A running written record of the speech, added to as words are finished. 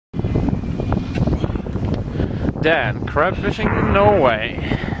Dan, crab fishing in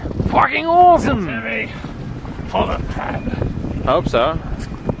Norway. Fucking awesome! Full of crab. Hope so.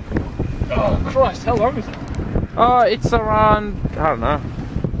 Oh Christ, how long is it? Oh, it's around, I don't know.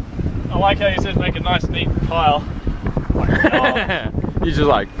 I like how you said make a nice neat pile. Like, oh, You just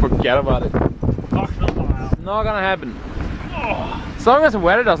like, forget about it. fuck the pile. It's not gonna happen. Oh. As long as the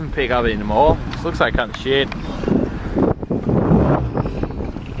weather doesn't pick up anymore. This looks like kind of shit.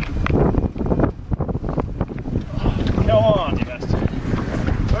 Come on, you bastard.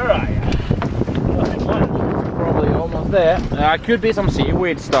 Where are you? Probably almost there. Could be some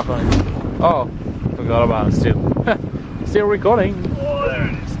seaweed stuck on it. Oh, forgot about it still. Still recording. Oh, there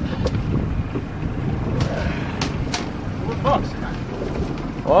it is. What box?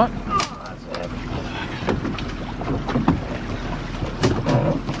 What?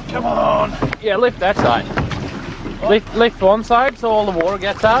 Come on. Yeah, lift that side. Lift one side so all the water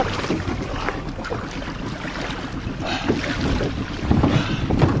gets out.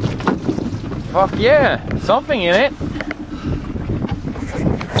 Fuck yeah, something in it.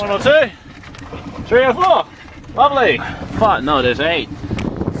 1 or 2, 3 or 4. Lovely. Fuck, no, there's 8.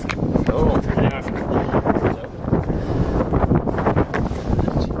 Oh.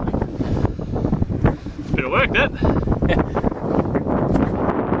 Bit of work, that.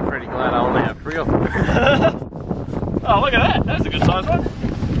 Pretty glad I only have 3 of them. Oh, look at that. That's a good size one.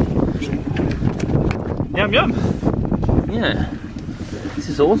 Yum yum. Yeah, this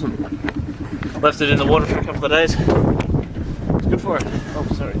is awesome. Left it in the water for a couple of days. It's good for it. Oh,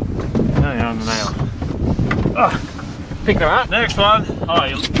 sorry. Oh, you're on the nail. Oh, Pick them up. next one. Oh,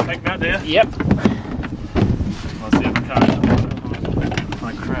 you take that there? Yep. Let's see if we can't.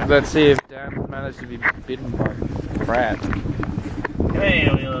 Like crap. Let's see if Dan managed to be bitten by a crab. Hey,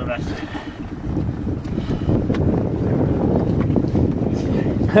 you little bastard.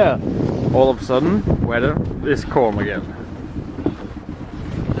 All of a sudden, weather is calm again.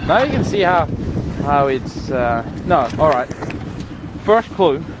 Now you can see how it's no, alright. First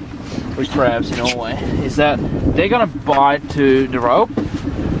clue with crabs in Norway is that they're gonna bite to the rope,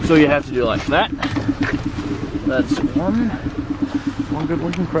 so you have to do like that. That's one good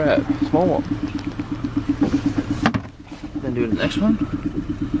looking crab, small one. Then do the next one.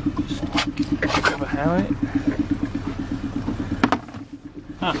 Just grab a hammer.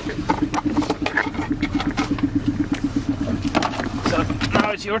 Huh. So,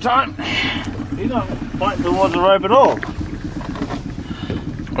 now it's your time. You're not biting towards the rope at all.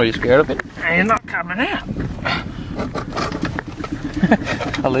 Are you scared of it? And you're not coming out.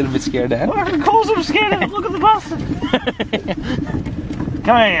 A little bit scared, Dan. Well, of course I'm scared of it. Look at the bastard.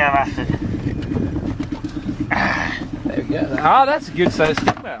 Come here, you bastard. There we go. Ah, that's a good size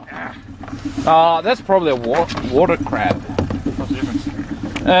stick now. That's probably a water crab. What's the difference?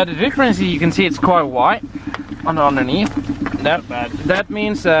 The difference is you can see it's quite white underneath. That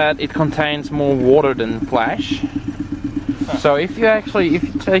means that it contains more water than flesh. Huh. So if you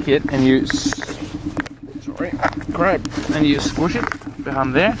take it and you grab and you squish it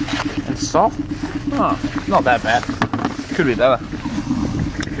behind there and it's soft, not that bad. Could be better.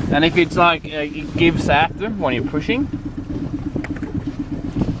 And if it's like it gives after when you're pushing.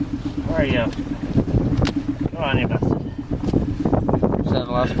 Where are you? Come on, you bastard. Is that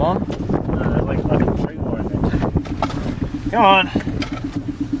the last one? No, like 3 more, I think. Come on.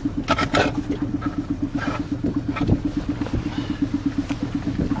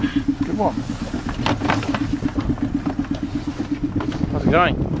 Good one. How's it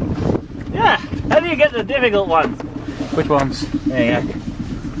going? Yeah. How do you get the difficult ones? Which ones? There you go.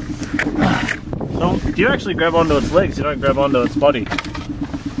 So, do you actually grab onto its legs? You don't grab onto its body.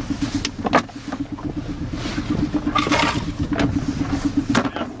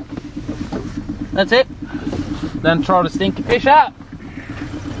 That's it. Then throw the stinky fish out.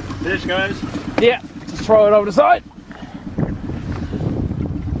 Fish goes. Yeah, just throw it over the side.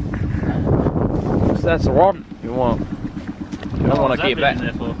 So that's the rod you want. You don't want to keep that.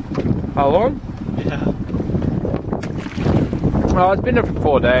 There for? How long? Yeah. Well, it's been there for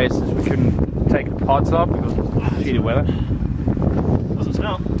 4 days since we couldn't take the pots up because of shitty weather. Doesn't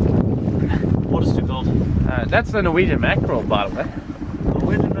smell. Water's too cold. That's the Norwegian mackerel, by the way.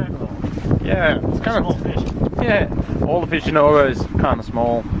 Norwegian mackerel. Yeah, it's kind Small of fish. yeah. All the fish in Norway is kind of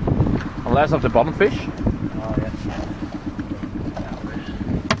small, unless of the bottom fish. Oh yeah.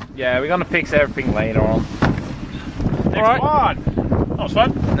 Yeah, we're gonna fix everything later on. Next one. That was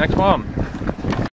fun. Next one.